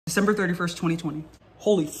December 31st, 2020.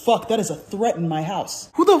 Holy fuck, that is a threat in my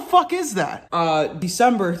house. Who the fuck is that?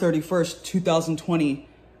 December 31st, 2020.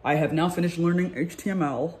 I have now finished learning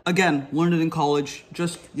HTML. Again, learned it in college,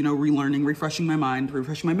 just, you know, relearning, refreshing my mind,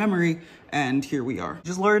 refreshing my memory, and here we are.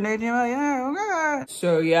 Just learned HTML, yeah.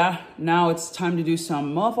 So yeah, now it's time to do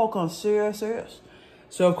some motherfucking CSS.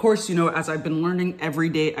 So of course, you know, as I've been learning every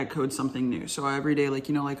day, I code something new. So every day, like,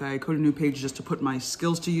 you know, like I code a new page just to put my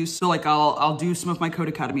skills to use. So like I'll do some of my Code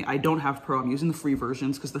Academy. I don't have Pro, I'm using the free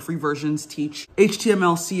versions because the free versions teach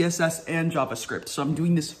HTML, CSS, and JavaScript. So I'm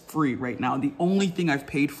doing this free right now. The only thing I've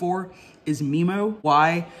paid for is Mimo.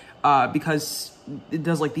 Why? Because it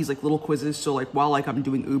does like these like little quizzes. So like while like I'm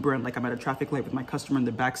doing Uber and like I'm at a traffic light with my customer in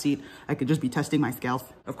the backseat, I could just be testing my skills.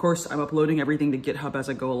 Of course, I'm uploading everything to GitHub as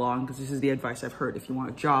I go along because this is the advice I've heard. If you want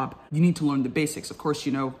a job, you need to learn the basics. Of course,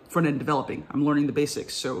 you know, front-end developing, I'm learning the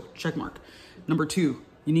basics. So check mark. Number two,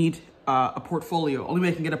 you need a portfolio. Only way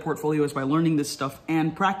I can get a portfolio is by learning this stuff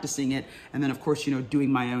and practicing it. And then of course, you know,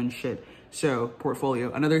 doing my own shit. So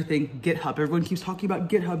portfolio. Another thing, GitHub. Everyone keeps talking about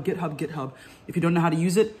GitHub, GitHub, GitHub. If you don't know how to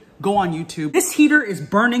use it, go on YouTube. This heater is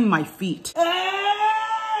burning my feet.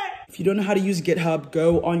 If you don't know how to use GitHub,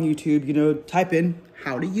 go on YouTube, you know, type in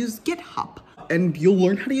how to use GitHub and you'll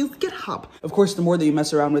learn how to use GitHub. Of course, the more that you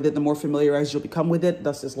mess around with it, the more familiarized you'll become with it.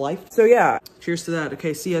 Thus is life. So yeah, cheers to that.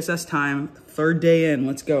 Okay, CSS time, third day in,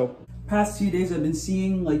 let's go. Past few days I've been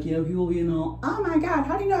seeing like, you know, people being all, oh my God,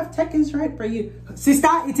 how do you know if tech is right for you? Sister,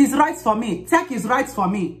 it is right for me. Tech is right for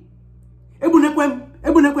me.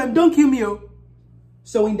 Ebunekwem, don't kill me, oh.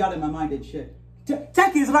 Sewing that in my mind and shit.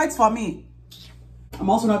 Tech is right for me. I'm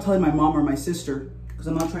also not telling my mom or my sister because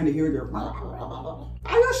I'm not trying to hear their,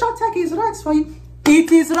 are you sure tech is right for you?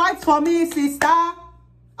 It is right for me, sister.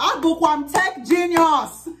 I'm tech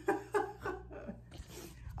genius.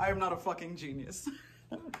 I am not a fucking genius.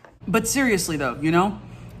 But seriously though, you know,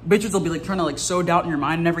 bitches will be like trying to like sow doubt in your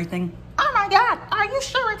mind and everything. Oh my God, are you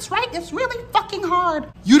sure it's right? It's really fucking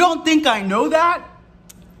hard. You don't think I know that?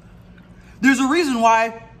 There's a reason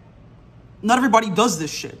why not everybody does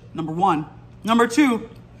this shit, number one. Number two,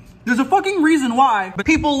 there's a fucking reason why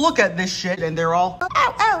people look at this shit and they're all,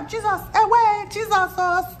 oh, Jesus, wait, Jesus,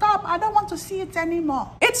 stop, I don't want to see it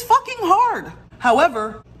anymore. It's fucking hard.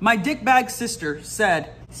 However, my dickbag sister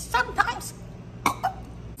said, sometimes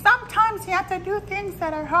you have to do things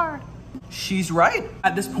that are hard. She's right.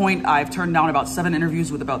 At this point, I've turned down about 7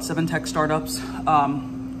 interviews with about 7 tech startups.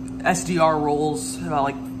 SDR roles,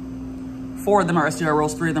 like 4 of them are SDR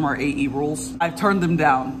roles, 3 of them are AE roles. I've turned them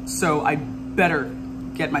down, so I better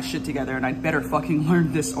get my shit together and I'd better fucking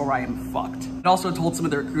learn this or I am fucked. I also told some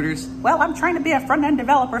of the recruiters, well, I'm trying to be a front-end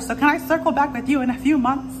developer, so can I circle back with you in a few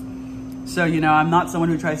months? So, you know, I'm not someone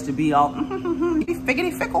who tries to be all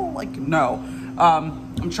figgity fickle, like, no.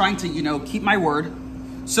 I'm trying to, you know, keep my word.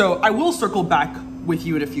 So I will circle back with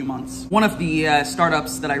you in a few months. One of the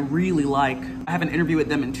startups that I really like, I have an interview with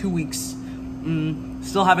them in 2 weeks.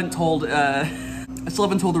 Still haven't told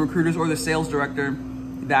the recruiters or the sales director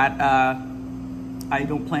that I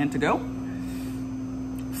don't plan to go.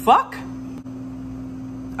 Fuck.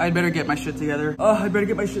 I'd better get my shit together. I'd better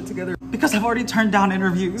get my shit together because I've already turned down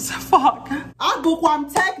interviews. Fuck. I'm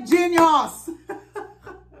tech genius.